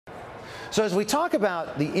So as we talk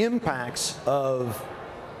about the impacts of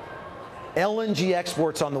LNG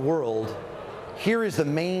exports on the world, here is the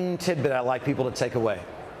main tidbit I'd like people to take away.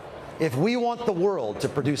 If we want the world to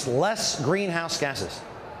produce less greenhouse gases,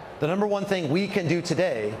 the number one thing we can do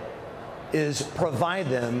today is provide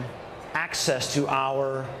them access to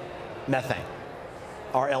our methane,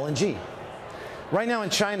 our LNG. Right now in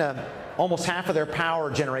China, almost half of their power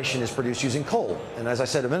generation is produced using coal. And as I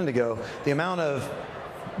said a minute ago, the amount of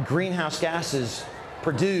greenhouse gases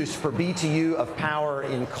produced per BTU of power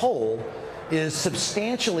in coal is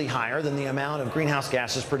substantially higher than the amount of greenhouse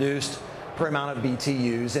gases produced per amount of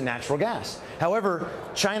BTUs in natural gas. However,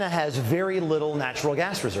 China has very little natural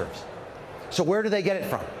gas reserves. So where do they get it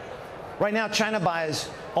from? Right now, China buys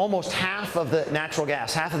almost half of the natural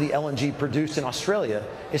gas, half of the LNG produced in Australia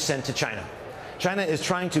is sent to China. China is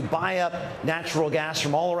trying to buy up natural gas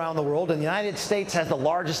from all around the world, and the United States has the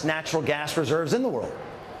largest natural gas reserves in the world.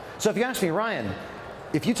 So if you ask me, Ryan,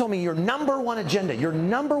 if you told me your number one agenda, your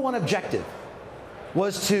number one objective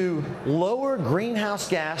was to lower greenhouse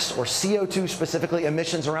gas, or CO2 specifically,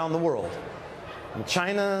 emissions around the world, in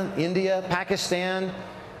China, India, Pakistan,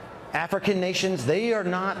 African nations, they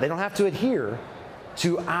don't have to adhere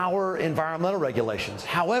to our environmental regulations.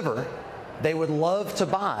 However, they would love to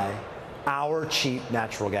buy our cheap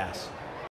natural gas.